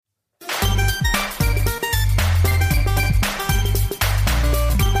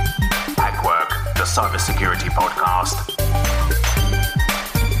cybersecurity podcast.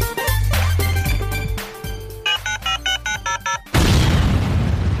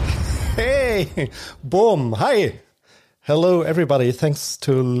 Hey, boom, hi. Hello, everybody. Thanks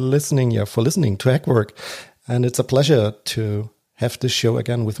for listening to Hackwork. And it's a pleasure to have this show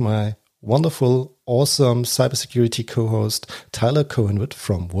again with my wonderful, awesome cybersecurity co-host, Tyler Cohenwood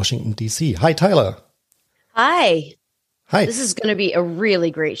from Washington, D.C. Hi, Tyler. Hi. Hi. This is going to be a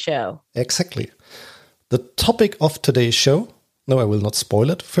really great show. Exactly. The topic of today's show, no, I will not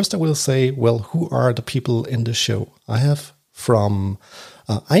spoil it. First, I will say, well, who are the people in the show? I have from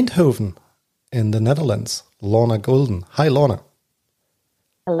Eindhoven in the Netherlands, Lorna Golden. Hi, Lorna.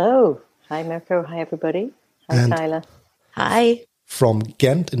 Hello. Hi, Mirko. Hi, everybody. Hi, And Tyler. Hi. from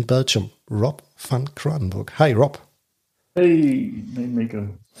Ghent in Belgium, Rob van Kranenburg. Hi, Rob. Hey, Mirko.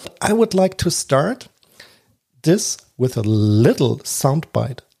 I would like to start this with a little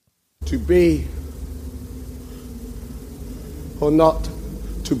soundbite. To be or not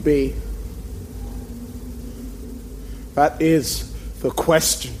to be? That is the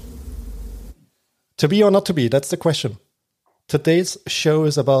question. To be or not to be, that's the question. Today's show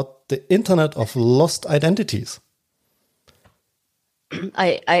is about the Internet of Lost Identities.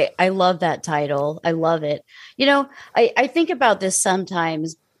 I love that title. I love it. You know, I think about this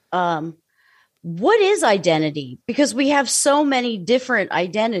sometimes. What is identity? Because we have so many different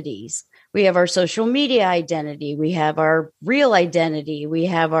identities. We have our social media identity. We have our real identity. We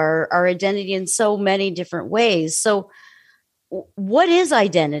have our identity in so many different ways. So what is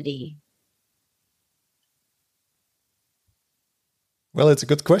identity? Well, it's a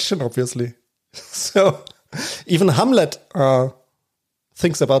good question, obviously. So even Hamlet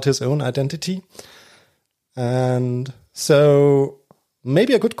thinks about his own identity. And so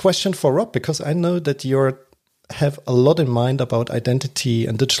maybe a good question for Rob, because I know that you have a lot in mind about identity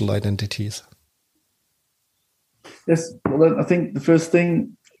and digital identities. Yes, well, I think the first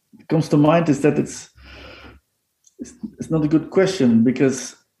thing that comes to mind is that it's not a good question,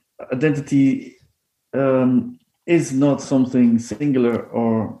 because identity is not something singular,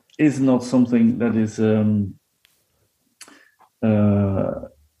 or is not something that is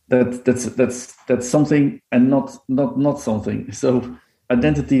that's something and not something. So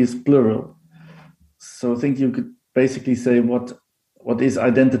identity is plural. So I think you could basically say what is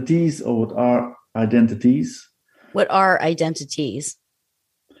identities, or what are identities. What are identities?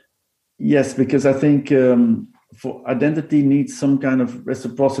 Yes, because I think for identity needs some kind of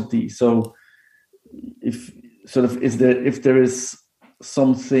reciprocity. So if there is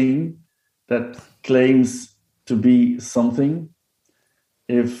something that claims to be something,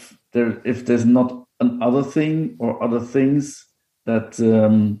 if there's not another thing or other things that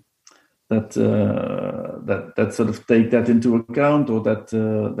sort of take that into account, or that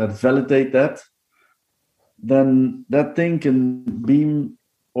validate that, then that thing can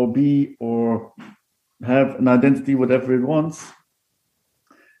be or have an identity, whatever it wants,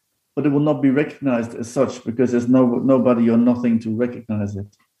 but it will not be recognized as such, because there's nobody or nothing to recognize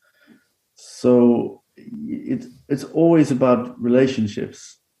it. So it's always about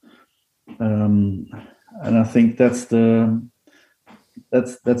relationships, and I think that's the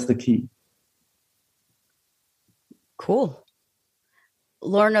key. Cool.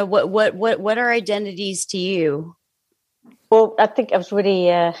 Lorna, what are identities to you? Well, I think I was really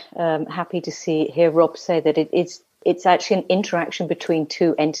happy to hear Rob say that it's actually an interaction between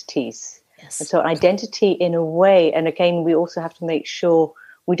two entities. Yes. And so identity, in a way, and again, we also have to make sure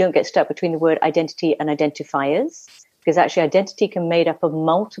we don't get stuck between the word identity and identifiers, because actually identity can be made up of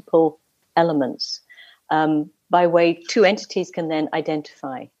multiple elements, by way two entities can then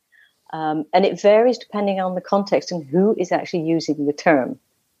identify. And it varies depending on the context and who is actually using the term.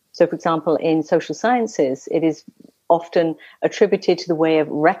 So, for example, in social sciences, it is often attributed to the way of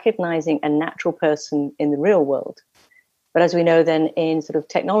recognizing a natural person in the real world. But as we know, then in sort of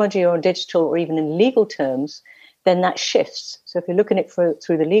technology or digital or even in legal terms, then that shifts. So if you're looking at it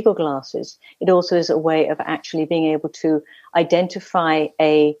through the legal glasses, it also is a way of actually being able to identify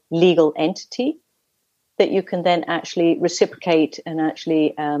a legal entity that you can then actually reciprocate and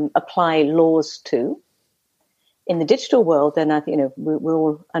actually apply laws to. In the digital world, then I think we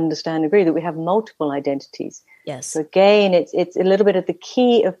all understand and agree that we have multiple identities. Yes. So again, it's a little bit of the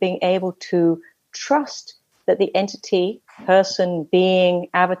key of being able to trust that the entity, person, being,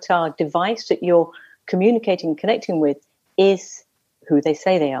 avatar, device that you're communicating and connecting with is who they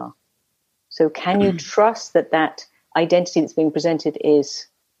say they are. So can you trust that identity that's being presented is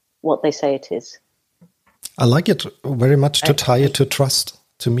what they say it is? I like it very much to tie it to trust.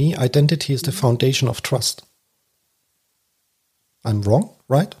 To me, identity is the foundation of trust. I'm wrong,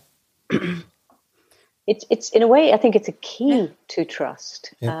 right? it's in a way, I think it's a key to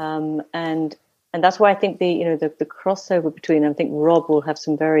trust. And that's why I think the crossover between, I think Rob will have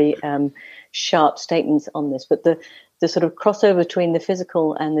some very sharp statements on this, but the sort of crossover between the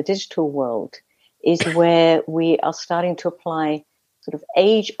physical and the digital world is where we are starting to apply sort of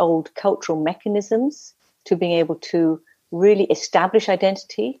age-old cultural mechanisms to being able to really establish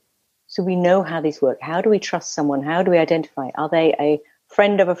identity. So we know how these work. How do we trust someone? How do we identify? Are they a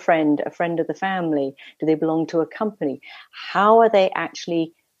friend of a friend of the family? Do they belong to a company? How are they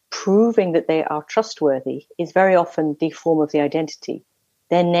actually proving that they are trustworthy is very often the form of the identity.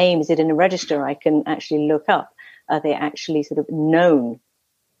 Their name, is it in a register I can actually look up? Are they actually sort of known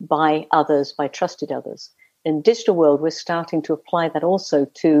by others, by trusted others? In the digital world, we're starting to apply that also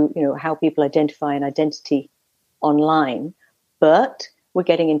to, how people identify an identity online. But we're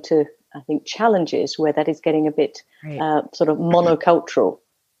getting into, I think, challenges where that is getting a bit sort of monocultural.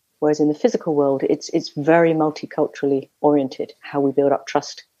 Whereas in the physical world, it's very multiculturally oriented, how we build up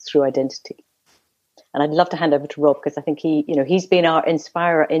trust through identity. And I'd love to hand over to Rob, because I think he's been our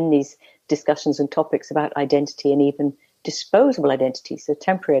inspirer in these discussions and topics about identity and even disposable identities, so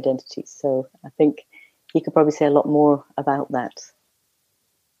temporary identities. So I think he could probably say a lot more about that.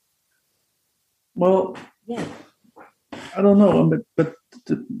 Well, yeah, I don't know, but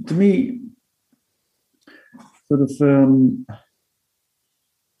to me, sort of,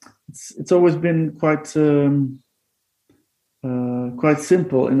 it's always been quite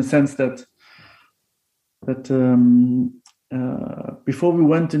simple in the sense that before we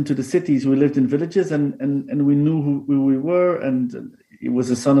went into the cities, we lived in villages, and we knew who we were, and he was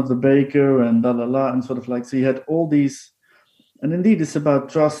the son of the baker, and and sort of like, so you had all these, and indeed it's about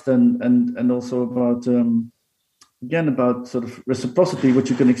trust and also about again about sort of reciprocity, what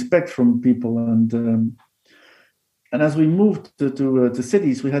you can expect from people, and as we moved to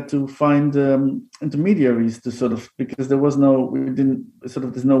cities, we had to find intermediaries to sort of, because there's no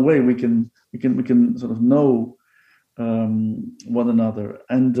way we can sort of know one another,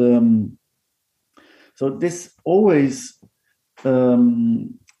 and so this always sort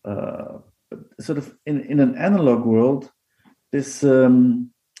of in an analog world, this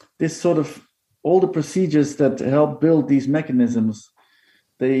sort of all the procedures that help build these mechanisms,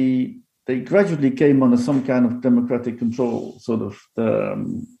 they gradually came under some kind of democratic control, sort of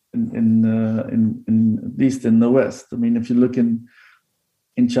in at least in the West. I mean, if you look in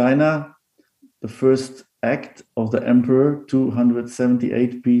China, the first act of the emperor,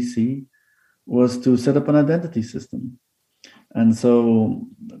 278 BC, was to set up an identity system, and so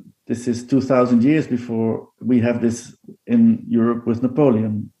this is 2,000 years before we have this in Europe with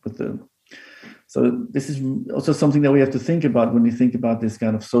Napoleon. So this is also something that we have to think about when you think about this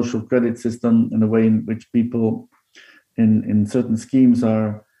kind of social credit system and the way in which people in certain schemes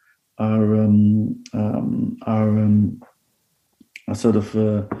are sort of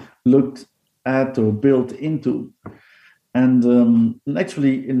looked at or built into. And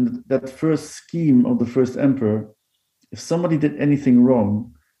actually, in that first scheme of the first emperor, if somebody did anything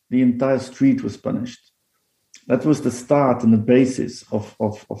wrong, the entire street was punished. That was the start and the basis of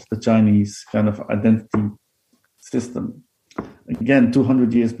the Chinese kind of identity system. Again,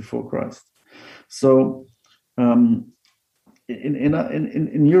 200 years before Christ. So in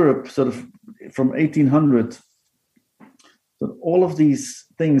Europe, sort of from 1800, so all of these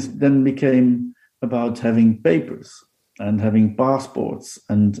things then became about having papers and having passports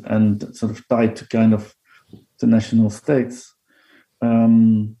and sort of tied to kind of the national states.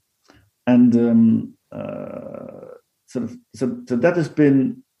 So that has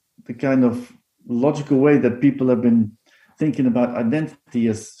been the kind of logical way that people have been thinking about identity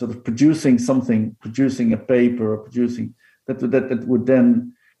as sort of producing something, producing a paper, or producing that would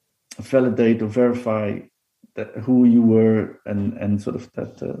then validate or verify that who you were and sort of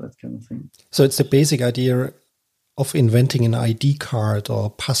that kind of thing. So it's the basic idea of inventing an ID card or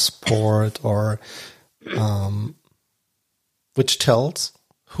passport or which tells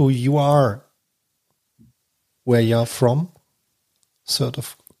who you are, where you're from, sort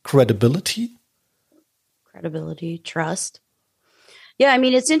of credibility, trust. Yeah, I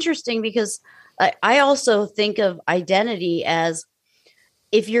mean, it's interesting because I also think of identity as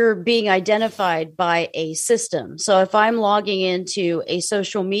if you're being identified by a system. So if I'm logging into a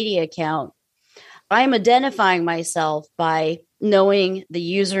social media account, I'm identifying myself by knowing the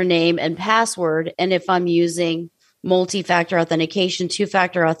username and password. And if I'm using multi-factor authentication,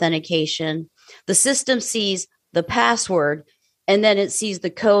 two-factor authentication, the system sees the password and then it sees the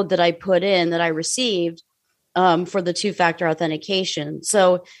code that I put in that I received for the two-factor authentication.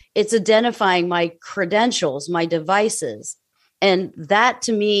 So it's identifying my credentials, my devices. And that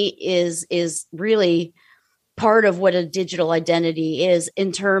to me is really part of what a digital identity is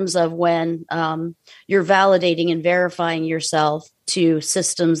in terms of when you're validating and verifying yourself to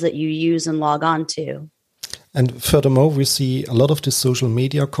systems that you use and log on to. And furthermore, we see a lot of the social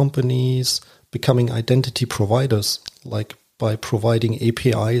media companies becoming identity providers, like by providing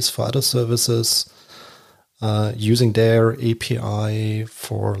APIs for other services, using their API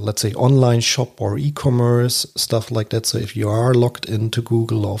for, let's say, online shop or e-commerce, stuff like that. So if you are logged into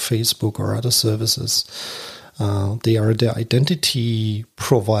Google or Facebook or other services, they are the identity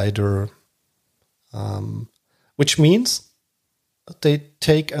provider, which means they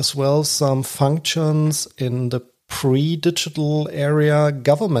take as well some functions in the pre-digital area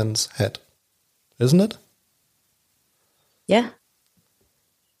governments had, isn't it? Yeah.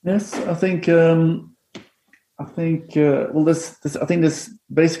 Yes, I think. Well, I think there's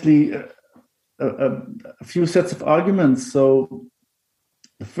basically a few sets of arguments. So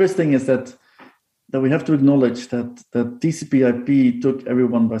the first thing is that we have to acknowledge that TCP/IP took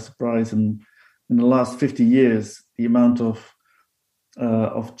everyone by surprise, and in the last 50 years, the amount of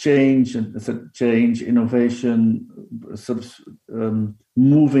change innovation, sort of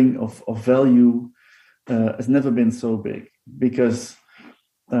moving of value has never been so big, because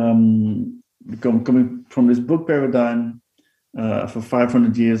coming from this book paradigm for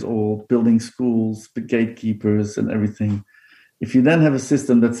 500 years old, building schools, the gatekeepers and everything. If you then have a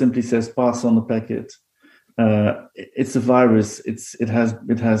system that simply says pass on the packet, it's a virus. It has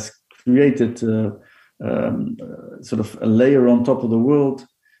created sort of a layer on top of the world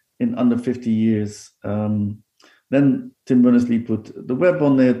in under 50 years. Then Tim Berners-Lee put the web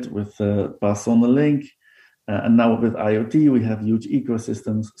on it with pass on the link, and now with IoT we have huge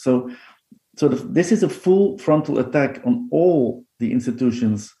ecosystems. So sort of this is a full frontal attack on all the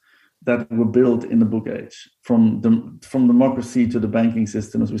institutions that were built in the book age, from democracy to the banking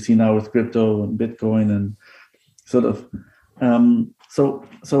system, as we see now with crypto and Bitcoin, and sort of so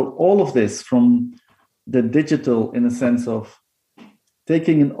all of this, from the digital, in a sense of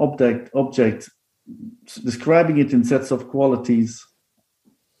taking an object, describing it in sets of qualities,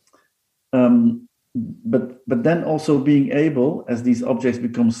 but then also being able, as these objects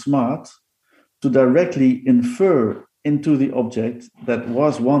become smart, to directly infer into the object that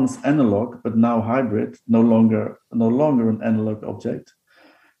was once analog but now hybrid, no longer an analog object.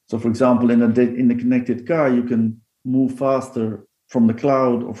 So, for example, in the connected car, you can move faster from the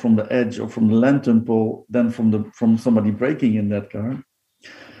cloud or from the edge or from the lantern pole than from somebody breaking in that car.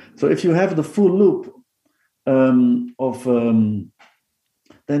 So, if you have the full loop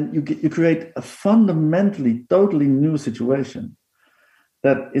then you create a fundamentally, totally new situation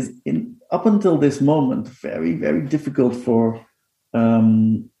that is, up until this moment, very, very difficult for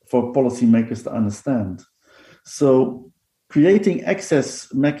policymakers to understand. So creating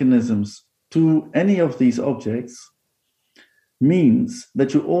access mechanisms to any of these objects means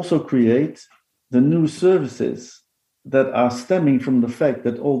that you also create the new services that are stemming from the fact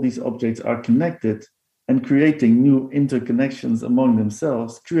that all these objects are connected and creating new interconnections among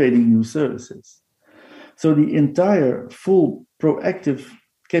themselves, creating new services. So the entire full proactive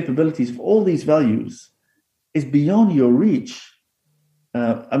capabilities of all these values is beyond your reach.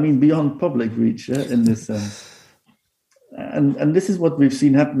 Beyond public reach in this sense. And this is what we've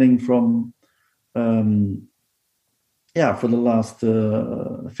seen happening for the last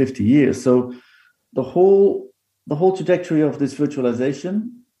 50 years. So the whole trajectory of this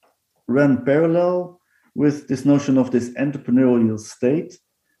virtualization ran parallel with this notion of this entrepreneurial state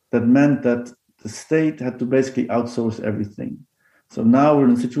that meant that the state had to basically outsource everything. So now we're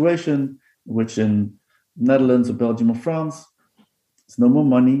in a situation in which in Netherlands or Belgium or France, there's no more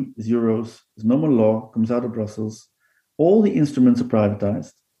money, there's euros, there's no more law, comes out of Brussels. All the instruments are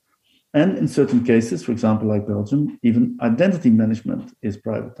privatized. And in certain cases, for example, like Belgium, even identity management is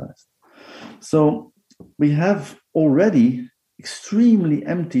privatized. So we have already extremely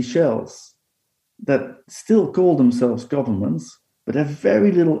empty shells that still call themselves governments, but have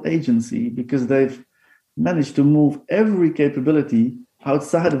very little agency because they've managed to move every capability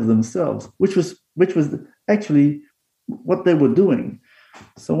outside of themselves, which was actually what they were doing.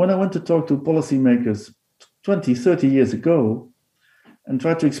 So when I went to talk to policymakers 20, 30 years ago and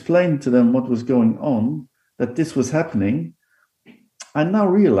tried to explain to them what was going on, that this was happening, I now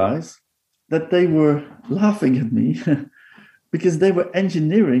realize that they were laughing at me because they were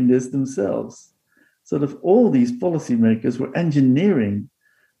engineering this themselves. Sort of all these policymakers were engineering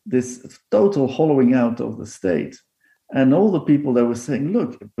this total hollowing out of the state. And all the people that were saying,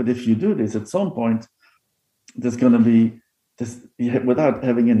 look, but if you do this, at some point, there's going to be this, without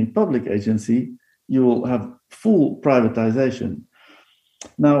having any public agency, you will have full privatization.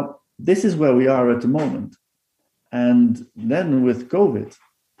 Now, this is where we are at the moment. And then with COVID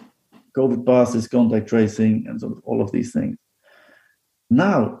passes, contact tracing, and sort of all of these things.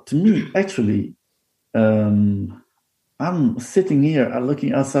 Now, to me, actually, I'm sitting here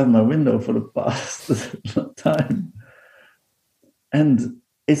looking outside my window for the past time. And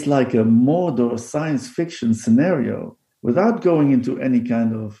it's like a Mordor science fiction scenario without going into any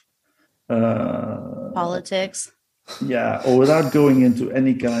kind of Politics. Yeah, or without going into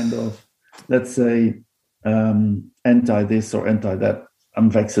any kind of, let's say, anti this or anti that. I'm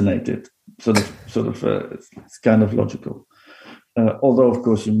vaccinated. Sort of. It's kind of logical. Although, of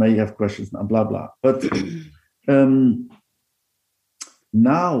course, you may have questions and blah blah. But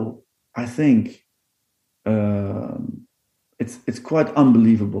now I think it's quite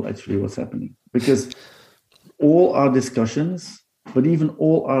unbelievable actually what's happening, because all our discussions, but even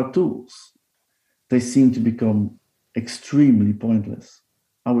all our tools, they seem to become extremely pointless.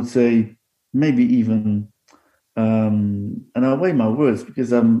 I would say maybe even, and I weigh my words but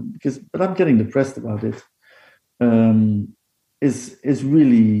I'm getting depressed about it. Is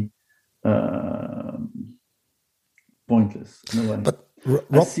really pointless in a way. But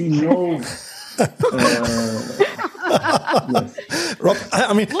I see no. Yes. Rob,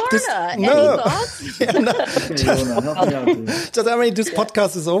 I mean, Lorna, any no. thoughts? Yeah, no. Okay, Lorna, help me out here. Just, I mean, this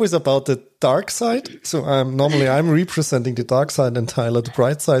podcast is always about the dark side. So I'm representing the dark side and Tyler the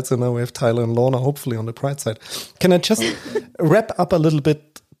bright side. So now we have Tyler and Lorna hopefully on the bright side. Can I just wrap up a little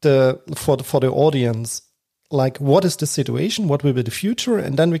bit for the audience? Like, what is the situation? What will be the future?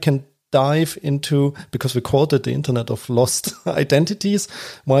 And then we can dive into, because we called it the Internet of Lost Identities,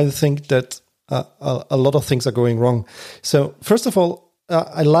 why I think that a lot of things are going wrong. So first of all,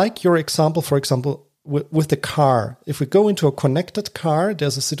 I like your example, for example, with the car. If we go into a connected car,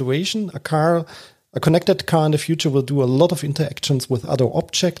 there's a situation, a connected car in the future will do a lot of interactions with other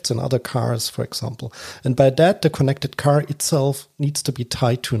objects and other cars, for example. And by that, the connected car itself needs to be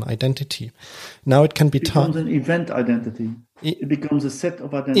tied to an identity. Now it can be tied. It becomes an event identity. It becomes a set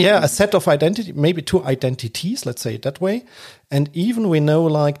of identities. Yeah, a set of identity, maybe two identities, let's say it that way. And even we know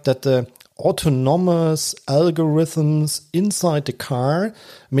like that the autonomous algorithms inside the car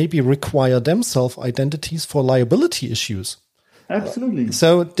maybe require themselves identities for liability issues. Absolutely.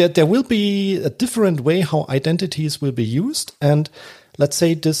 So there will be a different way how identities will be used. And let's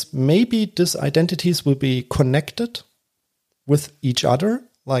say these identities will be connected with each other.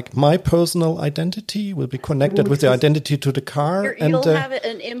 Like my personal identity will be connected with the identity to the car. You'll have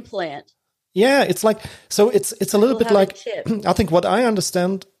an implant. Yeah, it's like, so it's a little bit like, I think what I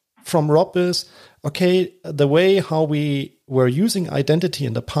understand from Rob is, okay, the way how we were using identity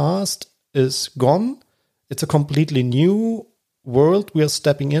in the past is gone. It's a completely new world we are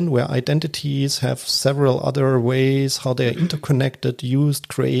stepping in, where identities have several other ways how they are interconnected, used,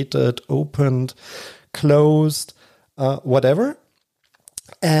 created, opened, closed, whatever.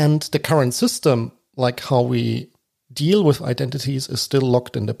 And the current system, like how we deal with identities, is still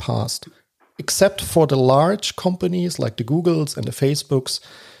locked in the past. Except for the large companies like the Googles and the Facebooks,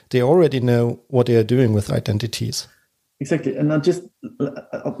 they already know what they are doing with identities. Exactly. And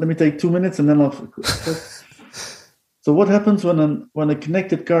let me take 2 minutes and then I'll... So what happens when a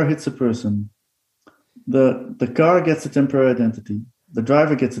connected car hits a person? The car gets a temporary identity. The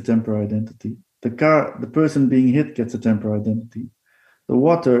driver gets a temporary identity. The person being hit gets a temporary identity. The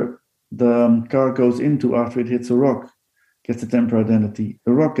water the car goes into after it hits a rock gets a temporary identity.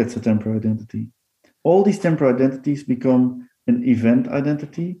 The rock gets a temporary identity. All these temporary identities become an event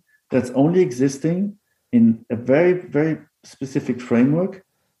identity that's only existing in a very, very specific framework.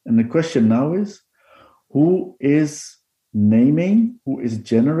 And the question now is, who is naming, who is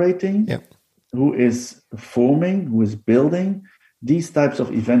generating, who is forming, who is building these types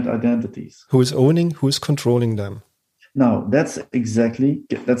of event identities? Who is owning, who is controlling them? Now, that's at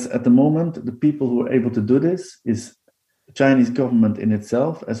the moment, the people who are able to do this is the Chinese government in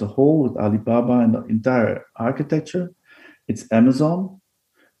itself as a whole, with Alibaba and the entire architecture. It's Amazon,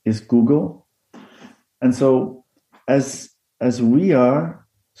 it's Google. And so as we are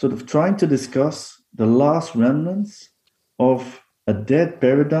sort of trying to discuss the last remnants of a dead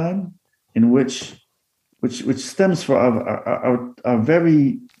paradigm in which stems from our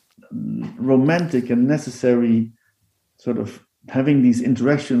very romantic and necessary sort of having these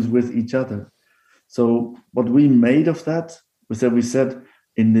interactions with each other. So what we made of that was that we said,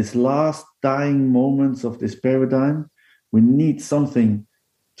 in this last dying moments of this paradigm, we need something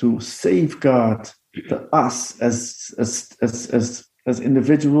to safeguard us as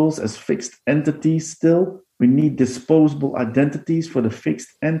individuals, as fixed entities still. We need disposable identities for the fixed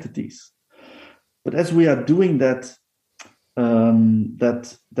entities. But as we are doing that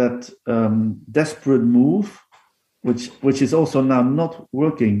desperate move, which is also now not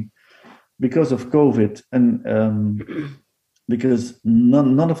working because of COVID, and because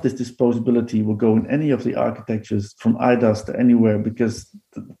none of this disposability will go in any of the architectures from IDaaS to anywhere, because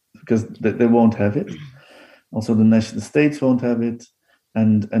they won't have it. Also, the nation states won't have it,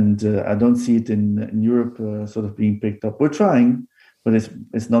 and I don't see it in Europe sort of being picked up. We're trying, but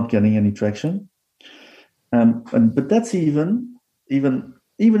it's not getting any traction. But that's even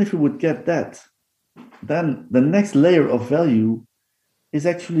if we would get that, then the next layer of value is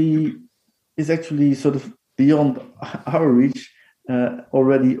actually sort of beyond our reach,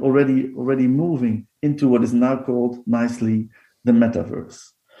 already moving into what is now called nicely the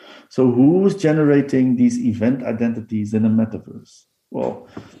metaverse. So who's generating these event identities in a metaverse? Well,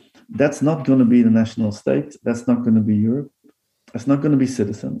 that's not going to be the national state. That's not going to be Europe. That's not going to be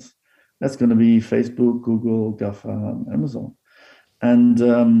citizens. That's going to be Facebook, Google, GAFA, Amazon. And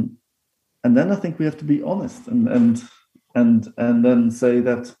then I think we have to be honest and then say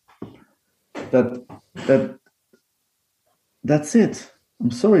that that's it.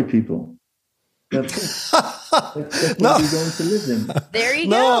 I'm sorry, people. That's it. That's No. what we're going to live in. There you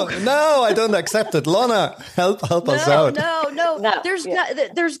No, go. no, I don't accept it. Lorna, help us out. No. No, There's yeah.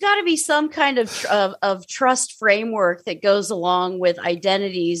 there's got to be some kind of trust framework that goes along with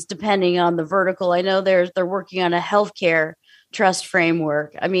identities, depending on the vertical. I know they're working on a healthcare trust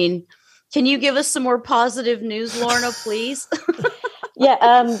framework. I mean, can you give us some more positive news, Lorna, please? Yeah.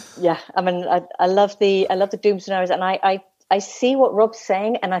 I mean, I love the doom scenarios, and I see what Rob's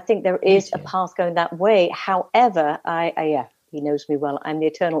saying, and I think there is a path going that way. However, he knows me well. I'm the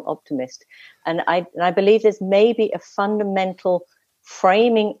eternal optimist, and I believe there's maybe a fundamental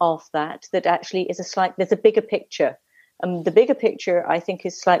framing of that actually is there's a bigger picture. The bigger picture, I think,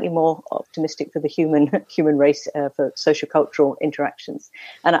 is slightly more optimistic for the human race, for sociocultural interactions.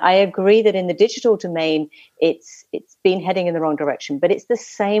 And I agree that in the digital domain, it's been heading in the wrong direction. But it's the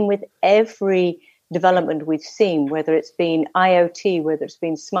same with every development we've seen, whether it's been IoT, whether it's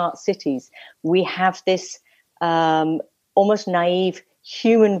been smart cities. We have this almost naive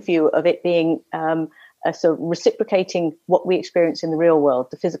human view of it being sort of reciprocating what we experience in the real world,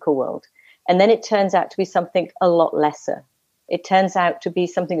 the physical world. And then it turns out to be something a lot lesser. It turns out to be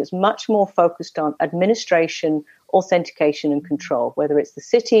something that's much more focused on administration, authentication, and control, whether it's the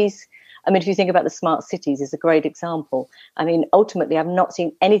cities. I mean, if you think about the smart cities, is a great example. I mean, ultimately, I've not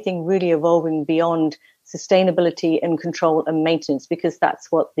seen anything really evolving beyond sustainability and control and maintenance, because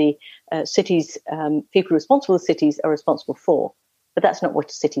that's what the cities, people responsible for cities are responsible for. But that's not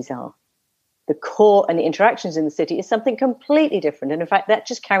what cities are. The core and the interactions in the city is something completely different. And in fact, that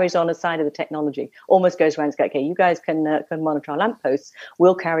just carries on aside of the technology, almost goes around and says, okay, you guys can monitor our lampposts.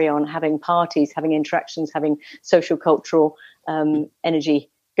 We'll carry on having parties, having interactions, having social, cultural energy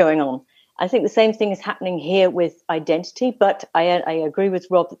going on. I think the same thing is happening here with identity, but I agree with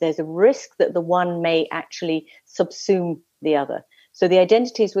Rob that there's a risk that the one may actually subsume the other. So the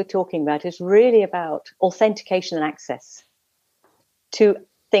identities we're talking about is really about authentication and access to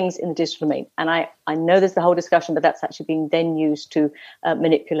things in the digital domain. And I know there's the whole discussion, but that's actually been then used to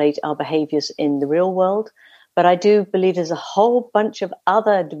manipulate our behaviors in the real world. But I do believe there's a whole bunch of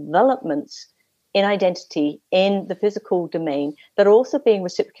other developments in identity in the physical domain that are also being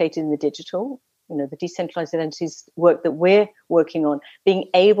reciprocated in the digital. You know, the decentralized identities work that we're working on, being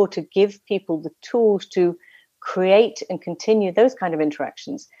able to give people the tools to create and continue those kind of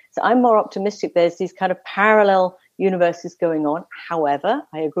interactions. So I'm more optimistic there's these kind of parallel universes going on. However,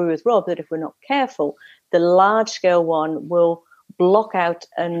 I agree with Rob that if we're not careful, the large-scale one will block out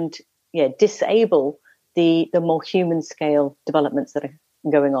and disable the more human-scale developments that are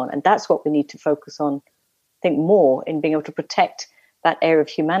going on. And that's what we need to focus on, I think, more in being able to protect that area of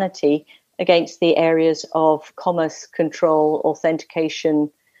humanity against the areas of commerce, control,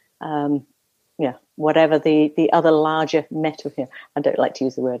 authentication, whatever the other larger meta. I don't like to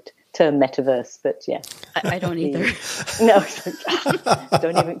use the term metaverse, but yeah, I don't either. No,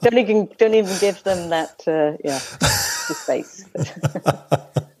 don't even give them that the space.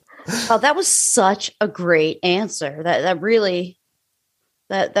 Oh, that was such a great answer. That really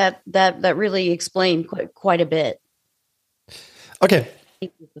explained quite a bit. Okay.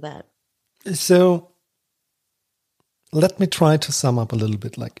 Thank you for that. So let me try to sum up a little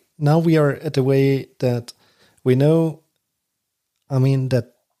bit. Like, now we are at a way that we know,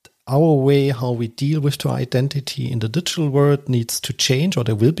 that our way how we deal with the identity in the digital world needs to change, or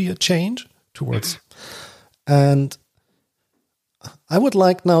there will be a change towards. And I would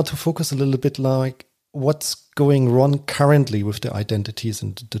like now to focus a little bit like what's going wrong currently with the identities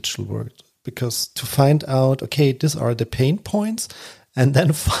in the digital world, because to find out, okay, these are the pain points, And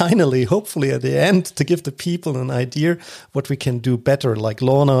then finally, hopefully at the end, to give the people an idea what we can do better, like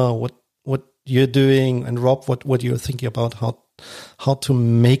Lorna, what you're doing, and Rob, what you're thinking about how to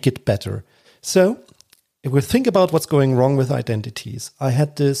make it better. So if we think about what's going wrong with identities,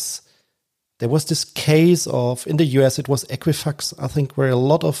 there was this case of, in the US, it was Equifax, I think, where a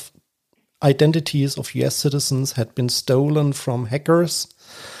lot of identities of US citizens had been stolen from hackers.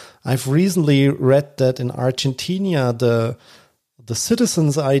 I've recently read that in Argentina, the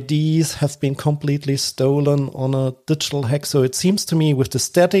citizens' IDs have been completely stolen on a digital hack. So it seems to me with the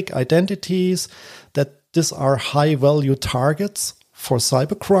static identities that these are high-value targets for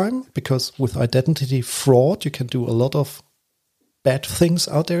cybercrime, because with identity fraud, you can do a lot of bad things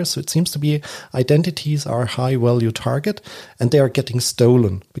out there. So it seems to be identities are a high-value target, and they are getting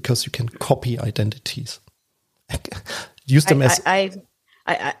stolen because you can copy identities. Use them as...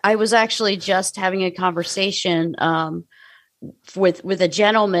 I was actually just having a conversation with a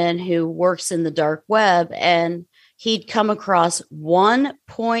gentleman who works in the dark web, and he'd come across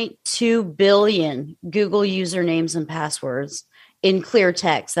 1.2 billion Google usernames and passwords in clear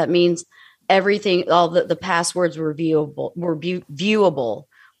text. That means everything, all the passwords were viewable.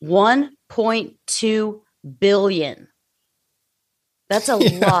 1.2 billion. That's a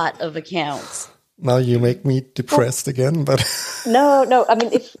lot of accounts. Now you make me depressed again, but no. I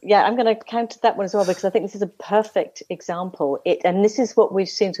mean, I'm going to counter that one as well, because I think this is a perfect example. And this is what we've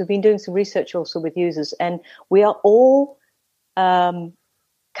seen. So we've been doing some research also with users, and we are all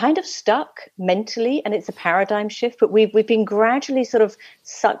kind of stuck mentally, and it's a paradigm shift. But we've been gradually sort of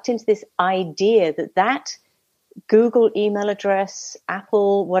sucked into this idea that Google email address,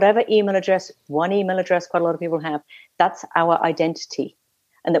 Apple, whatever email address, one email address, quite a lot of people have, that's our identity.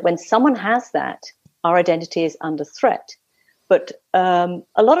 And that when someone has that, our identity is under threat. But a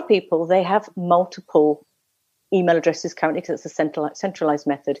lot of people, they have multiple email addresses currently, because it's a centralized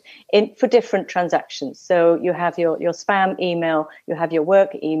method for different transactions. So you have your spam email, you have your work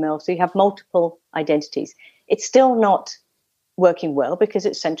email, so you have multiple identities. It's still not working well because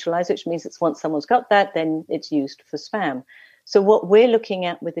it's centralized, which means it's once someone's got that, then it's used for spam. So what we're looking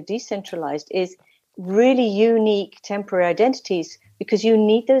at with the decentralized is really unique temporary identities, because you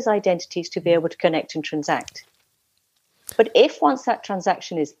need those identities to be able to connect and transact. But if once that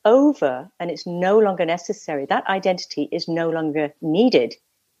transaction is over and it's no longer necessary, that identity is no longer needed,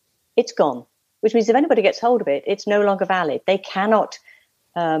 it's gone, which means if anybody gets hold of it, it's no longer valid. They cannot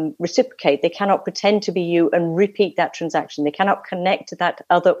reciprocate. They cannot pretend to be you and repeat that transaction. They cannot connect to that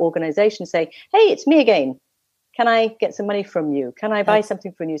other organization and say, hey, it's me again. Can I get some money from you? Can I buy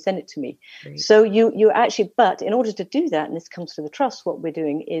something from you? Send it to me. Great. So you actually, but in order to do that, and this comes to the trust, what we're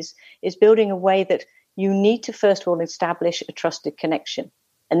doing is building a way that you need to first of all establish a trusted connection.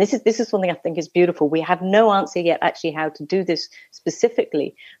 And this is something I think is beautiful. We have no answer yet actually how to do this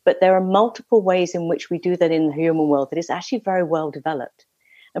specifically, but there are multiple ways in which we do that in the human world that is actually very well developed.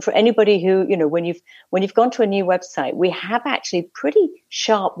 And for anybody who, when you've gone to a new website, we have actually pretty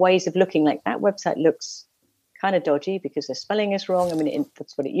sharp ways of looking, like that website looks kind of dodgy because the spelling is wrong. I mean,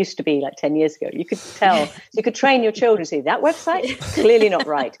 that's what it used to be like 10 years ago. You could tell. So you could train your children to say, that website, clearly not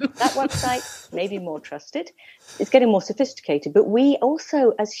right. That website, maybe more trusted. It's getting more sophisticated. But we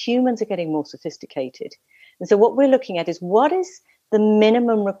also, as humans, are getting more sophisticated. And so what we're looking at is, what is the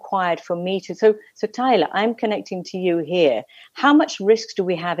minimum required for me to... So Tyler, I'm connecting to you here. How much risk do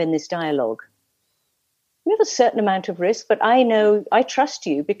we have in this dialogue? We have a certain amount of risk, but I know, I trust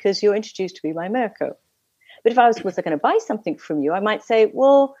you because you're introduced to me by Mirko. But if I was going to buy something from you, I might say,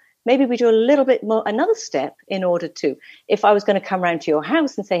 well, maybe we do a little bit more, another step in order to. If I was going to come around to your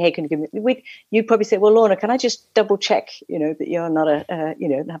house and say, hey, can you give me, you'd probably say, well, Lorna, can I just double check, that you're not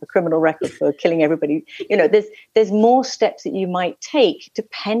have a criminal record for killing everybody. There's more steps that you might take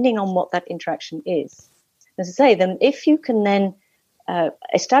depending on what that interaction is. As I say, then if you can then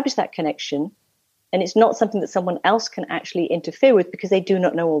establish that connection, and it's not something that someone else can actually interfere with because they do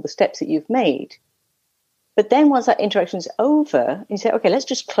not know all the steps that you've made. But then once that interaction is over, you say, okay, let's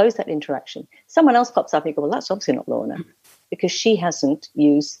just close that interaction. Someone else pops up and you go, well, that's obviously not Lorna because she hasn't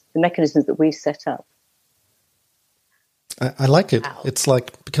used the mechanisms that we've set up. I like it. Wow. It's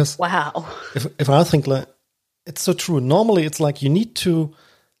like, because if I think like, it's so true. Normally it's like you need to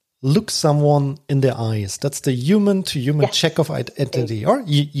look someone in the eyes. That's the human to human check of identity. Or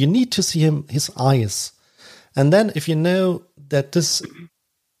you need to see his eyes. And then if you know that this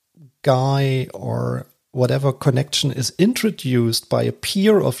guy or whatever connection is introduced by a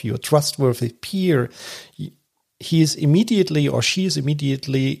peer of you, a trustworthy peer, he is immediately or she is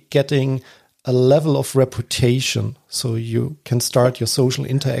immediately getting a level of reputation. So you can start your social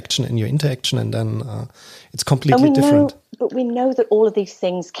interaction and your interaction, and then it's completely different. But we know that all of these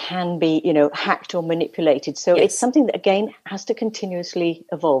things can be, hacked or manipulated. So it's something that, again, has to continuously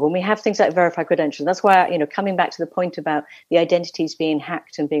evolve. And we have things like verified credentials. That's why, coming back to the point about the identities being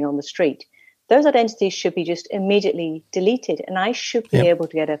hacked and being on the street, those identities should be just immediately deleted. And I should be able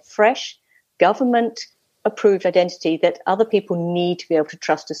to get a fresh government-approved identity that other people need to be able to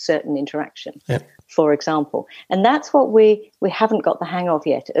trust a certain interaction, for example. And that's what we haven't got the hang of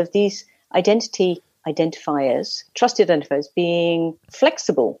yet, of these identifiers, trusted identifiers, being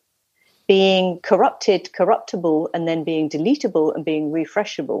flexible, being corruptible, and then being deletable and being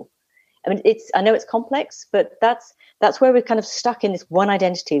refreshable. I mean, I know it's complex, but that's where we're kind of stuck in this one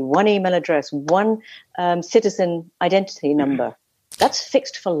identity, one email address, one citizen identity number. That's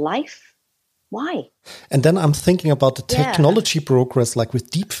fixed for life. Why? And then I'm thinking about the technology progress, like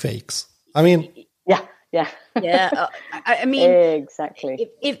with deepfakes. I mean, I mean, exactly.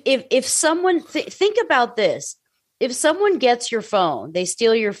 If someone think about this, if someone gets your phone, they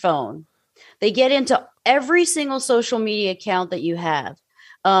steal your phone, they get into every single social media account that you have,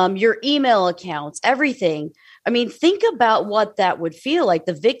 your email accounts, everything. I mean, think about what that would feel like,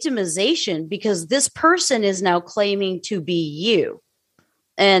 the victimization, because this person is now claiming to be you.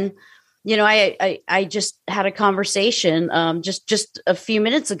 And I just had a conversation just a few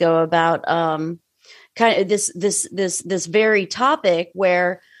minutes ago about kind of this very topic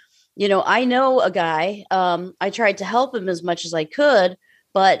where, I know a guy, I tried to help him as much as I could,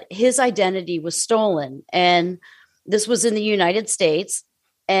 but his identity was stolen. And this was in the United States.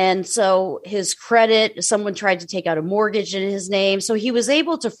 And so his credit, someone tried to take out a mortgage in his name. So he was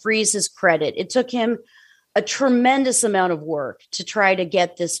able to freeze his credit. It took him a tremendous amount of work to try to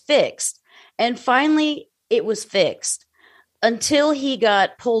get this fixed. And finally, it was fixed until he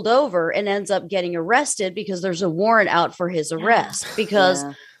got pulled over and ends up getting arrested because there's a warrant out for his arrest because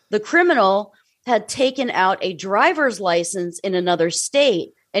the criminal had taken out a driver's license in another state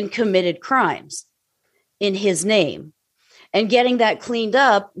and committed crimes in his name. And getting that cleaned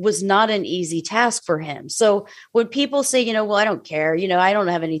up was not an easy task for him. So when people say, well, I don't care, I don't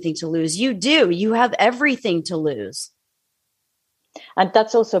have anything to lose. You do. You have everything to lose. And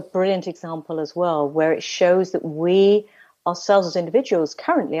that's also a brilliant example as well, where it shows that we ourselves as individuals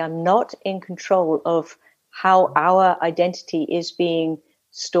currently are not in control of how our identity is being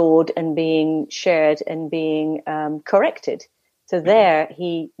stored and being shared and being corrected. So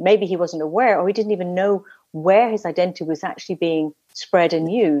maybe he wasn't aware, or he didn't even know where his identity was actually being spread and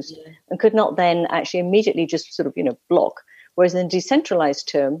used, and could not then actually immediately just sort of, block. Whereas in a decentralized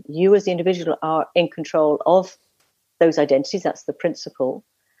term, you as the individual are in control of those identities. That's the principle.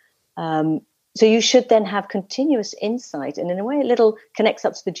 So you should then have continuous insight. And in a way, a little connects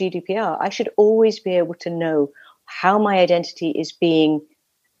up to the GDPR. I should always be able to know how my identity is being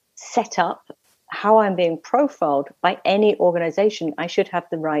set up, how I'm being profiled by any organization. I should have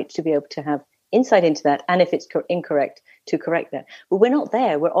the right to be able to have insight into that, and if it's incorrect, to correct that. But we're not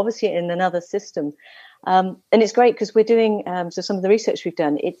there. We're obviously in another system. And it's great because we're doing, so some of the research we've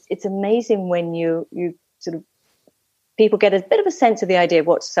done, it's amazing when you sort of, people get a bit of a sense of the idea of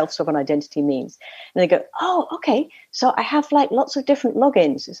what self-sovereign identity means. And they go, oh, okay, so I have like lots of different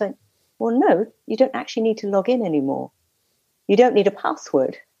logins. It's like, well, no, you don't actually need to log in anymore. You don't need a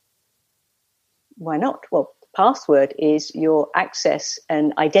password. Why not? Well, password is your access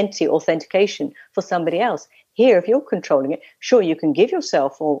and identity authentication for somebody else. Here, if you're controlling it, sure, you can give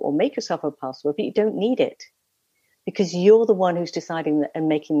yourself or make yourself a password, but you don't need it because you're the one who's deciding that and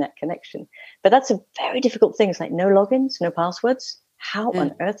making that connection. But that's a very difficult thing. It's like no logins, no passwords. How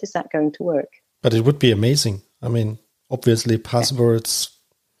on earth is that going to work? But it would be amazing. I mean, obviously, passwords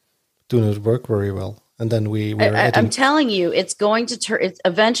do not work very well. And then I'm telling you, it's going to turn. It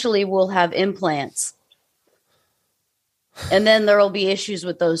eventually will have implants. And then there will be issues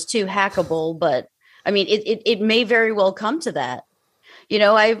with those too, hackable. But I mean, it may very well come to that.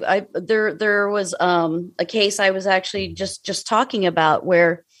 There was a case I was actually just talking about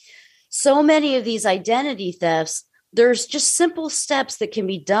where so many of these identity thefts, there's just simple steps that can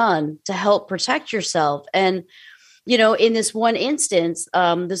be done to help protect yourself. And in this one instance,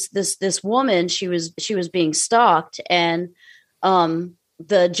 this woman, she was being stalked, and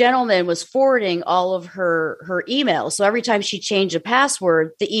the gentleman was forwarding all of her emails. So every time she changed a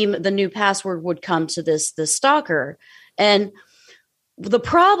password, the new password would come to this stalker. And the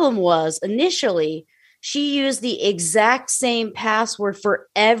problem was initially she used the exact same password for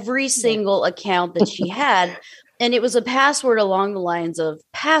every single account that she had. And it was a password along the lines of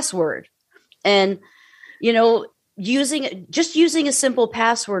password. And, using a simple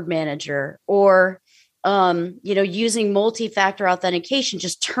password manager, or using multi-factor authentication,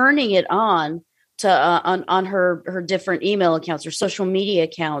 just turning it on to on her different email accounts or social media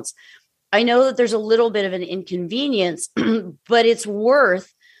accounts. I know that there's a little bit of an inconvenience, but it's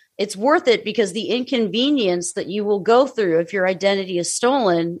worth it, because the inconvenience that you will go through if your identity is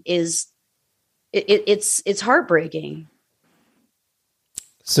stolen it's heartbreaking.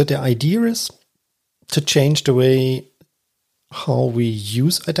 So the idea is to change the way how we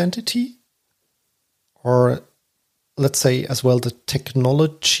use identity, or let's say as well the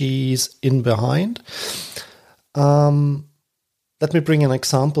technologies in behind. Let me bring an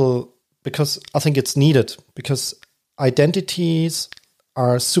example, because I think it's needed, because identities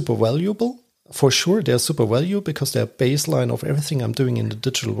are super valuable. For sure, they're super valuable because they're baseline of everything I'm doing in the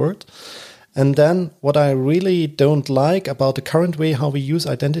digital world. And then what I really don't like about the current way how we use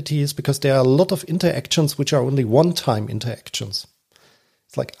identity is because there are a lot of interactions which are only one-time interactions.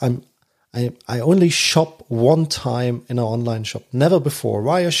 It's like I only shop one time in an online shop, never before.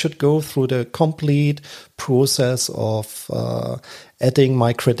 Why I should go through the complete process of adding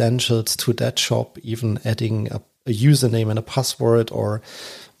my credentials to that shop, even adding a username and a password, or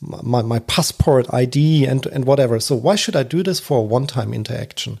my passport ID and whatever. So why should I do this for a one-time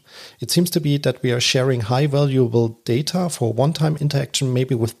interaction? It seems to be that we are sharing high valuable data for a one-time interaction,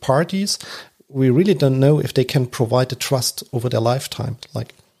 maybe with parties. We really don't know if they can provide the trust over their lifetime.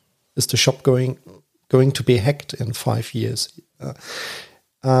 Like, is the shop going to be hacked in 5 years?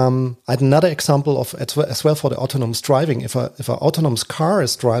 I had another example of as well for the autonomous driving. If an autonomous car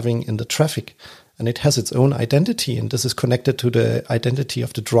is driving in the traffic and it has its own identity, and this is connected to the identity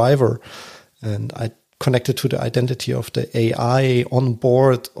of the driver, and I connected to the identity of the AI on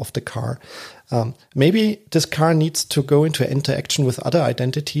board of the car, maybe this car needs to go into interaction with other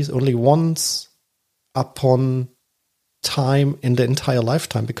identities only once upon time in the entire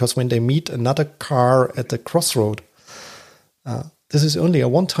lifetime, because when they meet another car at the crossroad, this is only a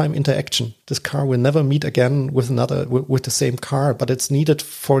one-time interaction. This car will never meet again with the same car, but it's needed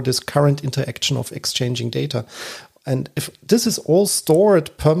for this current interaction of exchanging data. And if this is all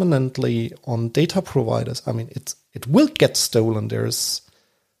stored permanently on data providers, I mean, it will get stolen. There's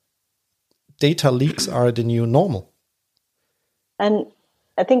data leaks are the new normal. And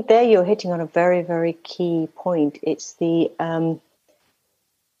I think there you're hitting on a very, very key point. It's the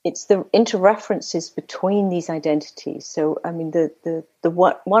interreferences between these identities. So, I mean, the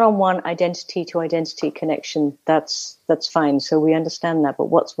one-on-one identity to identity connection, that's fine. So we understand that. But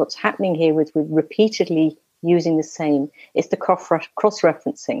what's happening here with repeatedly using the same, it's the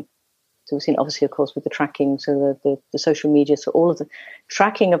cross-referencing. So we've seen, obviously, of course, with the tracking, so the social media, so all of the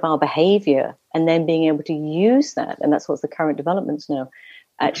tracking of our behavior, and then being able to use that, and that's what's the current developments now,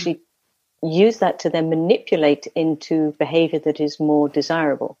 actually use that to then manipulate into behavior that is more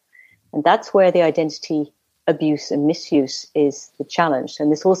desirable. And that's where the identity abuse and misuse is the challenge.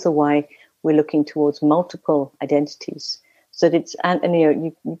 And it's also why we're looking towards multiple identities. So that it's, and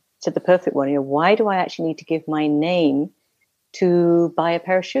you said the perfect one, why do I actually need to give my name to buy a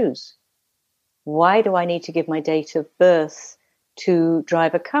pair of shoes? Why do I need to give my date of birth to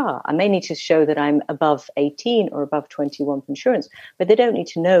drive a car? I may need to show that I'm above 18 or above 21 for insurance, but they don't need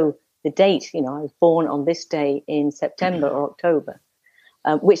to know the date. I was born on this day in September or October,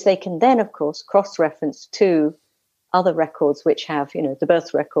 which they can then, of course, cross-reference to other records which have, the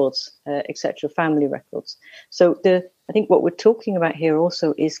birth records, etc., family records. So I think what we're talking about here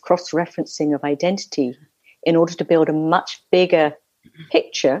also is cross-referencing of identity in order to build a much bigger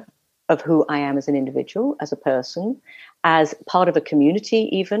picture of who I am as an individual, as a person, as part of a community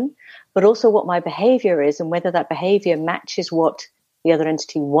even, but also what my behavior is and whether that behavior matches what the other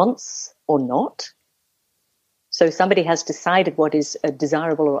entity wants or not. So somebody has decided what is a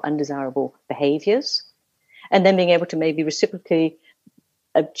desirable or undesirable behaviors, and then being able to maybe reciprocally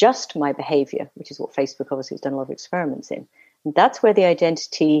adjust my behavior, which is what Facebook obviously has done a lot of experiments in. And that's where the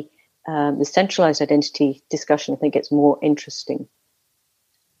identity, the centralized identity discussion, I think, gets more interesting.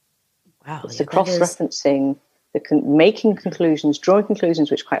 Wow. It's the cross-referencing, making conclusions, drawing conclusions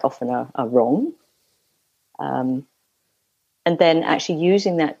which quite often are wrong, and then actually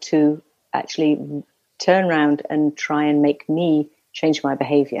using that to actually turn around and try and make me change my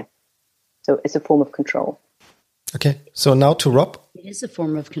behavior. So it's a form of control. Okay, so now to Rob. It is a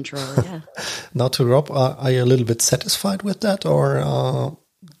form of control, yeah. Now to Rob, are you a little bit satisfied with that? Or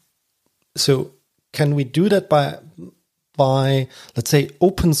so can we do that by, let's say,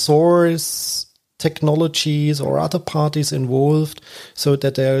 open source technologies or other parties involved, so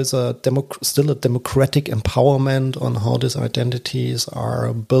that there is still a democratic empowerment on how these identities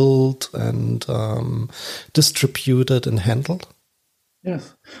are built and distributed and handled?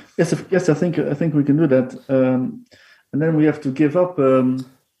 Yes. I think we can do that. And then we have to give up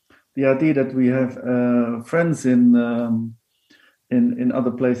the idea that we have friends in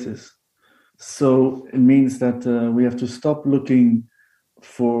other places. So it means that we have to stop looking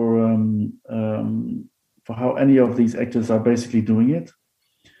for how any of these actors are basically doing it.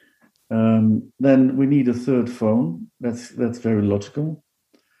 Then we need a third phone. That's very logical.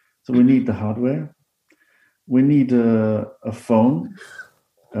 So we need the hardware. We need a phone.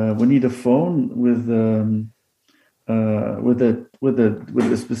 We need a phone with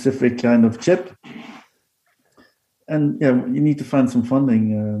a specific kind of chip. And yeah, you need to find some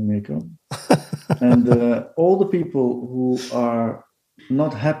funding, Mirko. And all the people who are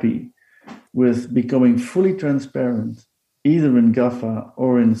not happy with becoming fully transparent, either in GAFA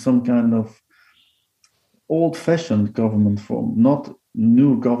or in some kind of old-fashioned government form, not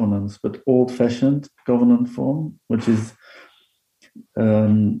new governance, but old-fashioned governance form, which is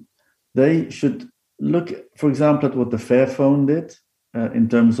they should look, for example, at what the Fairphone did in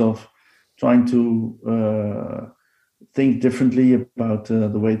terms of trying to think differently about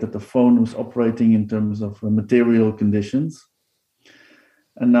the way that the phone was operating in terms of material conditions.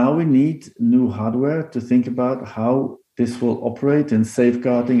 And now we need new hardware to think about how this will operate in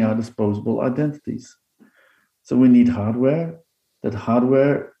safeguarding our disposable identities. So we need hardware. That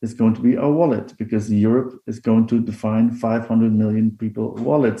hardware is going to be our wallet, because Europe is going to define 500 million people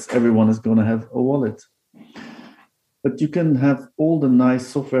wallets. Everyone is going to have a wallet. But you can have all the nice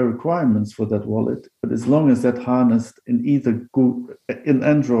software requirements for that wallet, but as long as that harnessed in either in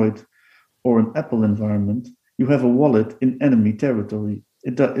Android or an Apple environment, you have a wallet in enemy territory.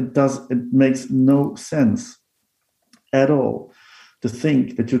 It makes no sense at all to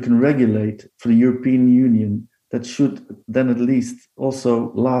think that you can regulate for the European Union that should then at least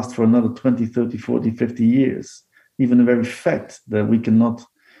also last for another 20, 30, 40, 50 years. Even the very fact that we cannot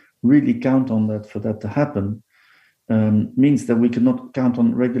really count on that for that to happen means that we cannot count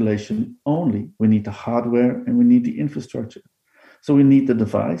on regulation only. We need the hardware and we need the infrastructure. So we need the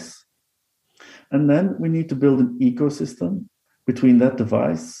device. And then we need to build an ecosystem between that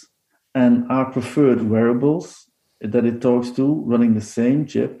device and our preferred wearables that it talks to, running the same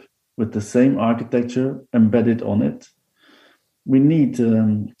chip with the same architecture embedded on it. We need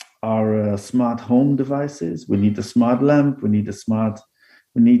our smart home devices. We need the smart lamp. We need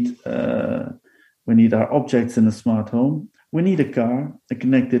our objects in a smart home. We need a car, a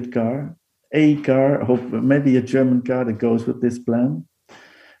connected car, maybe a German car that goes with this plan.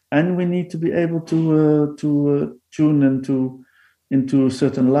 And we need to be able to tune into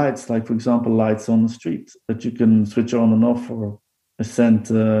certain lights, like, for example, lights on the street that you can switch on and off for a cent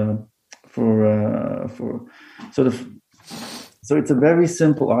for sort of. So it's a very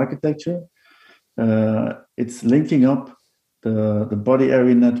simple architecture. It's linking up the body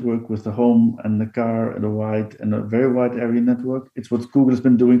area network with the home and the car and a very wide area network. It's what Google has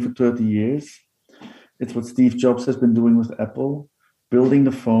been doing for 30 years. It's what Steve Jobs has been doing with Apple, building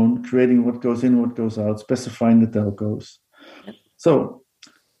the phone, creating what goes in, what goes out, specifying the telcos. Yep. So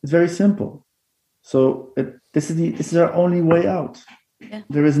it's very simple. So this is our only way out. Yeah.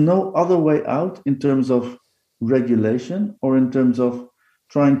 There is no other way out in terms of regulation or in terms of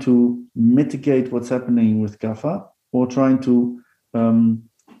trying to mitigate what's happening with GAFA, or trying to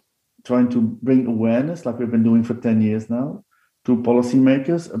bring awareness, like we've been doing for 10 years now, to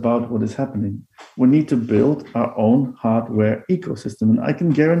policymakers about what is happening. We need to build our own hardware ecosystem. And I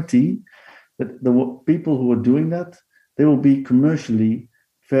can guarantee that the people who are doing that, they will be commercially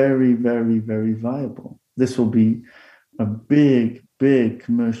very, very, very viable. This will be a big, big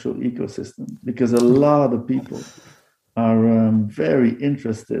commercial ecosystem, because a lot of people are very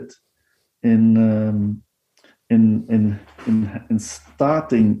interested in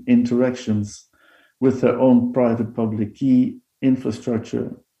starting interactions with their own private public key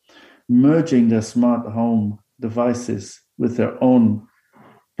infrastructure, merging their smart home devices with their own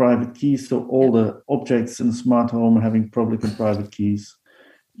private keys. So all the objects in the smart home are having public and private keys.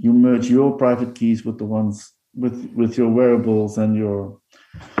 You merge your private keys with the ones with your wearables and your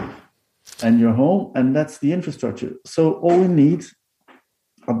home, and that's the infrastructure. So all we need,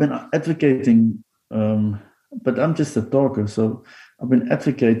 I've been advocating, but I'm just a talker, so I've been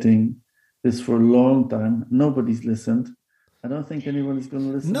advocating this for a long time. Nobody's listened. I don't think anyone is going to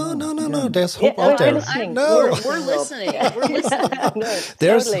listen. No. There's hope out there. We're listening.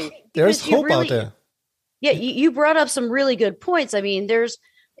 There's hope out there. Yeah, you brought up some really good points. I mean, there's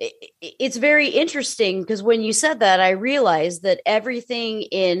it's very interesting because when you said that, I realized that everything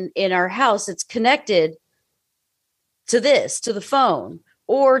in our house, it's connected to the phone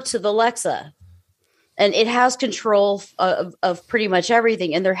or to the Alexa. And it has control of pretty much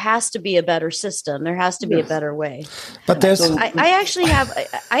everything. And there has to be a better system. There has to be a better way. But there's, I actually have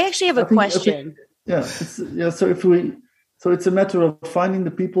a question. So it's a matter of finding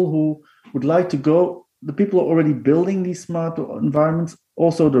the people who would like to go, the people who are already building these smart environments,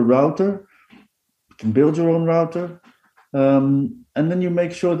 also the router. You can build your own router. And then you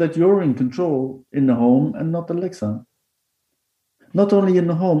make sure that you're in control in the home and not Alexa. Not only in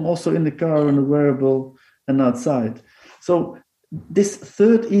the home, also in the car and the wearable and outside. So this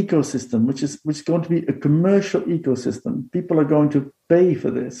third ecosystem, which is going to be a commercial ecosystem, people are going to pay for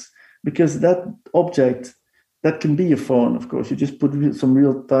this because that object, that can be a phone, of course. You just put some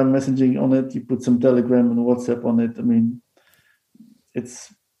real-time messaging on it. You put some Telegram and WhatsApp on it. I mean,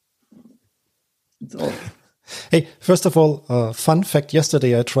 it's off. Hey, first of all, fun fact,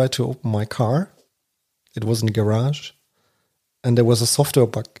 yesterday I tried to open my car. It was in the garage. And there was a software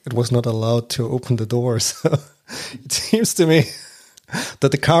bug. It was not allowed to open the door. So it seems to me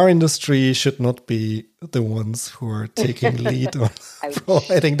that the car industry should not be the ones who are taking lead on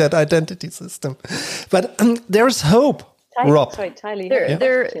providing that identity system. But there's hope, Rob. Sorry,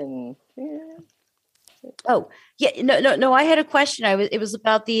 Tyler. Oh, yeah. No. I had a question. It was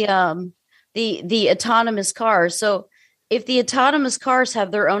about the autonomous cars. So if the autonomous cars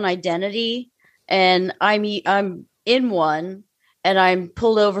have their own identity and I'm in one, and I'm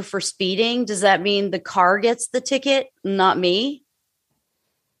pulled over for speeding, does that mean the car gets the ticket, not me?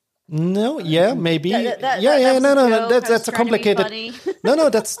 No, yeah, maybe. No. That's a complicated.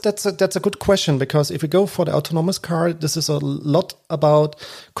 No, that's a good question, because if we go for the autonomous car, this is a lot about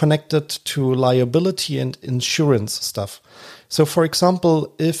connected to liability and insurance stuff. So, for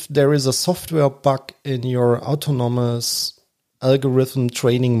example, if there is a software bug in your autonomous algorithm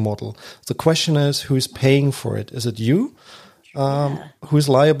training model, the question is, who's paying for it? Is it you? Who's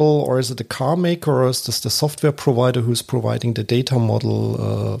liable, or is it the car maker, or is this the software provider who's providing the data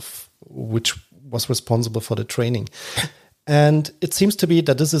model which was responsible for the training? And it seems to be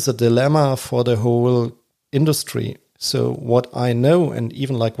that this is a dilemma for the whole industry. So what I know, and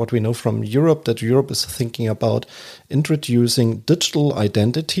even like what we know from Europe, that Europe is thinking about introducing digital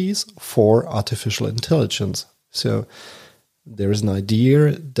identities for artificial intelligence. So there is an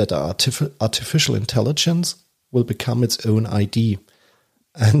idea that artificial intelligence will become its own ID.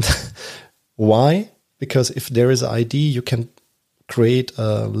 And why? Because if there is an ID, you can create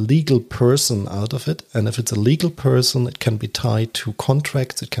a legal person out of it. And if it's a legal person, it can be tied to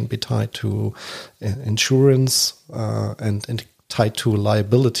contracts, it can be tied to insurance, and tied to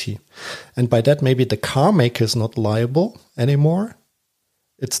liability. And by that, maybe the car maker is not liable anymore.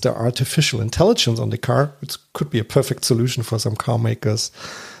 It's the artificial intelligence on the car, which could be a perfect solution for some car makers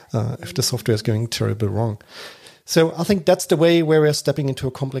if the software is going terribly wrong. So I think that's the way where we're stepping into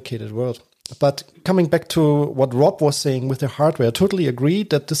a complicated world. But coming back to what Rob was saying with the hardware, I totally agree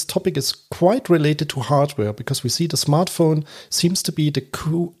that this topic is quite related to hardware, because we see the smartphone seems to be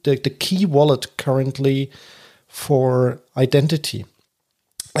the key wallet currently for identity.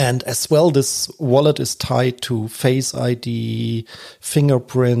 And as well, this wallet is tied to Face ID,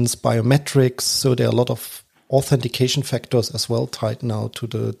 fingerprints, biometrics. So there are a lot of authentication factors as well tied now to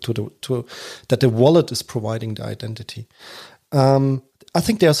that the wallet is providing the identity. I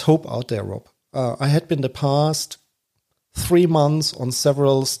think there's hope out there, Rob. I had been the past 3 months on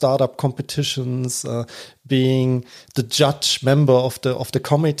several startup competitions, being the judge member of the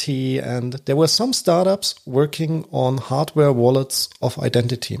committee, and there were some startups working on hardware wallets of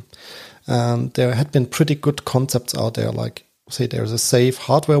identity. And there had been pretty good concepts out there, like say there's a safe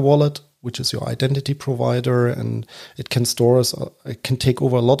hardware wallet, which is your identity provider, and it can it can take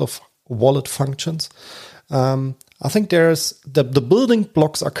over a lot of wallet functions. I think there's the building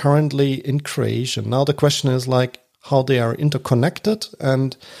blocks are currently in creation. Now the question is like how they are interconnected.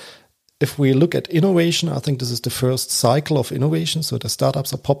 And if we look at innovation, I think this is the first cycle of innovation. So the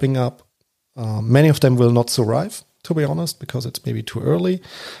startups are popping up. Many of them will not survive, to be honest, because it's maybe too early,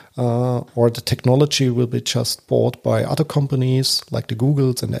 or the technology will be just bought by other companies like the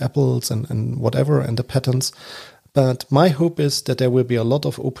Googles and the Apples and whatever, and the patents. But my hope is that there will be a lot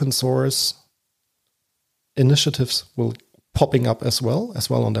of open source initiatives will popping up as well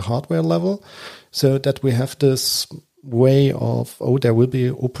on the hardware level, so that we have this way of, there will be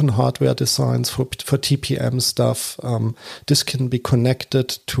open hardware designs for TPM stuff. This can be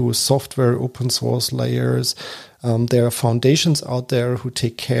connected to software open source layers. There are foundations out there who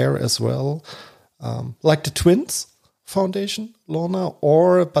take care as well, like the twins Foundation, Lorna,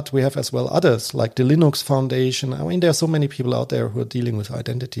 but we have as well others like the Linux Foundation. I mean, there are so many people out there who are dealing with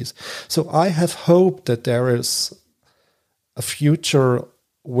identities. So I have hope that there is a future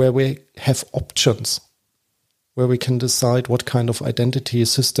where we have options, where we can decide what kind of identity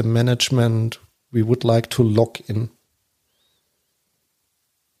system management we would like to lock in.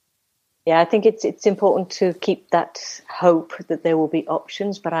 Yeah, I think it's important to keep that hope that there will be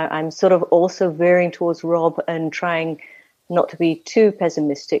options, but I'm sort of also veering towards Rob and trying not to be too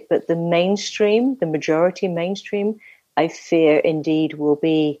pessimistic, but the mainstream, the majority mainstream, I fear indeed will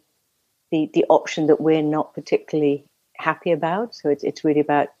be the option that we're not particularly happy about. So it's really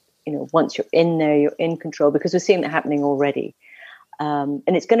about, once you're in there, you're in control, because we're seeing that happening already. And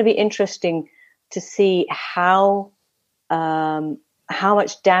it's going to be interesting to see how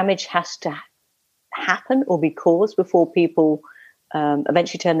much damage has to happen or be caused before people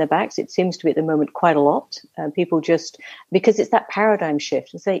eventually turn their backs. It seems to be at the moment quite a lot. People just, because it's that paradigm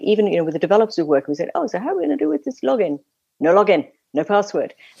shift. And say, even, with the developers who work, we said, so how are we going to do with this login? No login, no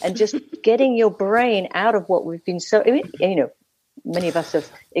password. And just getting your brain out of what we've been many of us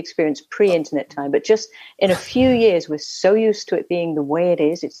have experienced pre-internet time, but just in a few years, we're so used to it being the way it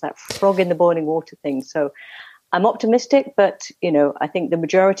is. It's that frog in the boiling water thing. So I'm optimistic, but, I think the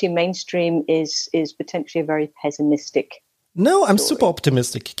majority mainstream is potentially a very pessimistic. No, I'm super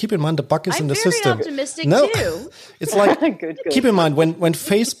optimistic. Keep in mind the bug is in the system. I'm very optimistic too. It's like, good. Keep in mind when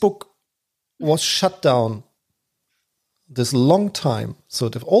Facebook was shut down this long time, so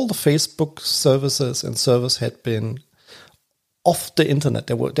that all the Facebook services and servers had been off the internet.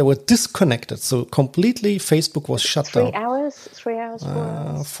 They were disconnected. So completely Facebook was shut down. 3 hours? 4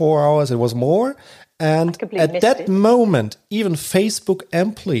 hours? 4 hours. It was more. And at that moment, even Facebook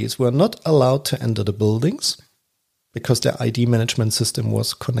employees were not allowed to enter the buildings because their ID management system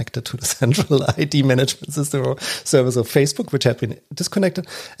was connected to the central ID management system or service of Facebook, which had been disconnected.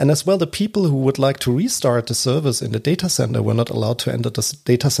 And as well, the people who would like to restart the service in the data center were not allowed to enter the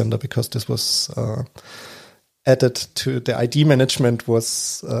data center because this was added to the ID management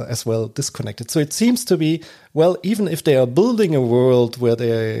was as well disconnected. So it seems to be, well, even if they are building a world where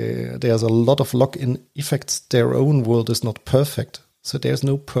there's a lot of lock-in effects, their own world is not perfect. So there's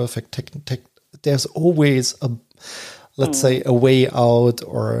no perfect tech. There's always let's say, a way out,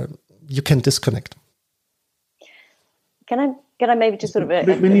 or you can disconnect. Can I maybe just sort of,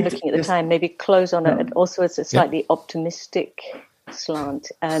 looking at the time, maybe close on it? Also, it's a slightly optimistic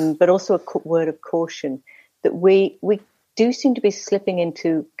slant, but also a word of caution. That we do seem to be slipping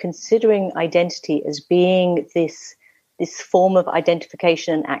into considering identity as being this form of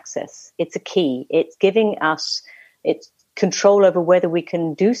identification and access. It's a key. It's giving us control over whether we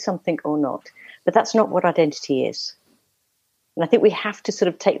can do something or not. But that's not what identity is. And I think we have to sort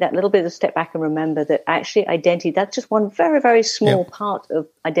of take that little bit of a step back and remember that actually identity, that's just one very, very small part of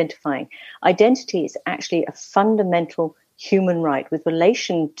identifying. Identity is actually a fundamental human right with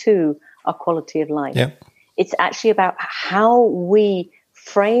relation to our quality of life. Yeah. It's actually about how we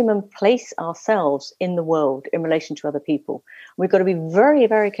frame and place ourselves in the world in relation to other people. We've got to be very,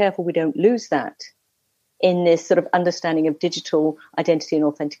 very careful we don't lose that in this sort of understanding of digital identity and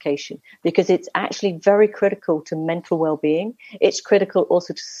authentication, because it's actually very critical to mental well-being. It's critical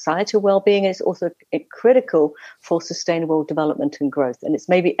also to societal well-being. And it's also critical for sustainable development and growth. And it's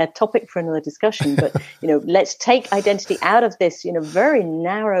maybe a topic for another discussion, but, let's take identity out of this, very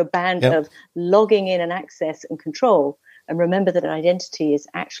narrow band of logging in and access and control. And remember that identity is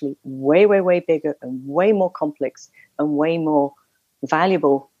actually way, way, way bigger and way more complex and way more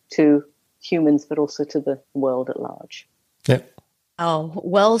valuable to humans, but also to the world at large. Yeah. Oh,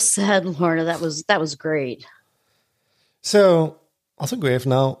 well said, Lorna. That was great. So I think we have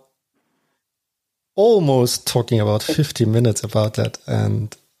now almost talking about 50 minutes about that,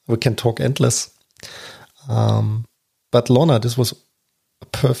 and we can talk endless. But Lorna, this was a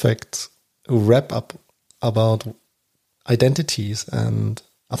perfect wrap up about identities, and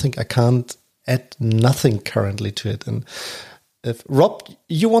I think I can't add nothing currently to it. And if Rob,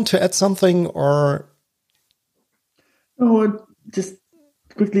 you want to add something, or? No, just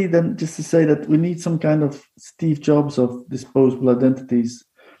quickly then, just to say that we need some kind of Steve Jobs of disposable identities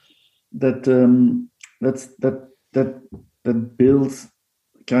that builds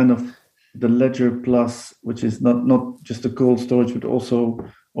kind of the Ledger Plus, which is not just a cold storage, but also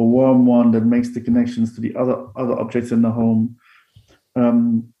a warm one that makes the connections to the other objects in the home.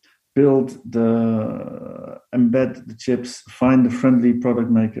 Embed the chips, find the friendly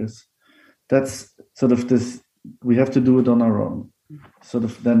product makers. That's sort of this, we have to do it on our own. Sort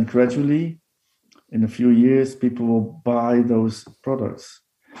of then gradually, in a few years, people will buy those products.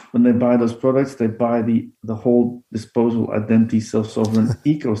 when they buy those products, they buy the whole disposable identity self-sovereign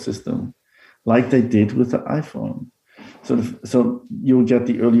ecosystem, like they did with the iPhone. So you'll get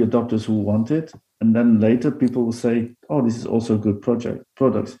the early adopters who want it, and then later people will say, "Oh, this is also a good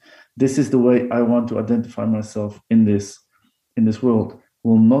products. This is the way I want to identify myself in this world."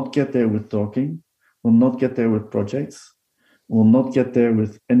 We'll not get there with talking. We'll not get there with projects. We'll not get there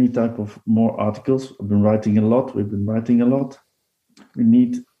with any type of more articles. I've been writing a lot. We've been writing a lot. We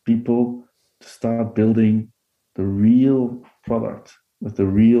need people to start building the real product with the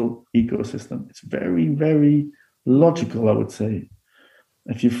real ecosystem. It's very, very logical, I would say.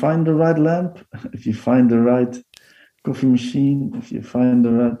 If you find the right lamp, if you find the right coffee machine, if you find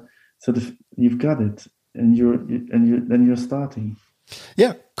the right, you've got it, and you're starting.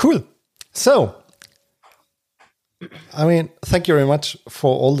 Yeah, cool. So, I mean, thank you very much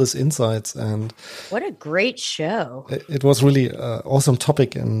for all these insights, and what a great show. It was really an awesome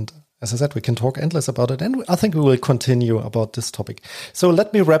topic, and as I said, we can talk endless about it, and I think we will continue about this topic. So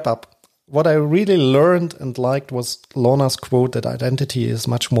let me wrap up. What I really learned and liked was Lorna's quote that identity is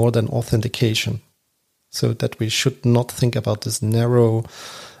much more than authentication. So that we should not think about this narrow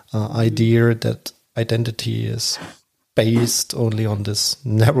idea that identity is based only on this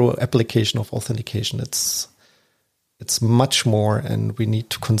narrow application of authentication. It's much more, and we need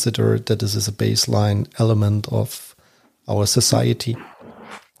to consider that this is a baseline element of our society.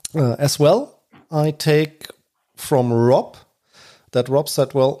 As well, I take from Rob that Rob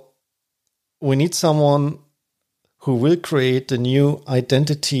said, well, we need someone who will create the new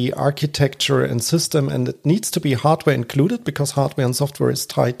identity architecture and system, and it needs to be hardware included because hardware and software is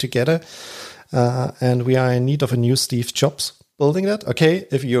tied together. And we are in need of a new Steve Jobs building that. Okay,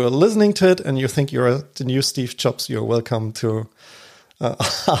 if you're listening to it and you think you're the new Steve Jobs, you're welcome to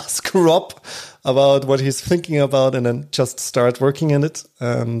ask Rob about what he's thinking about and then just start working in it.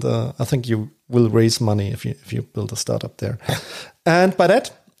 And I think you will raise money if you build a startup there. And by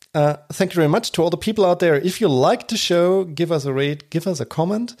that, thank you very much to all the people out there. If you like the show, give us a rate, give us a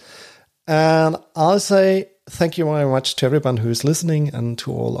comment. And I'll say thank you very much to everyone who is listening and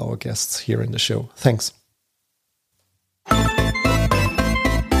to all our guests here in the show. Thanks.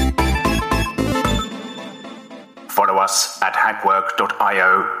 Follow us at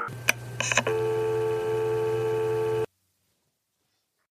hackwork.io.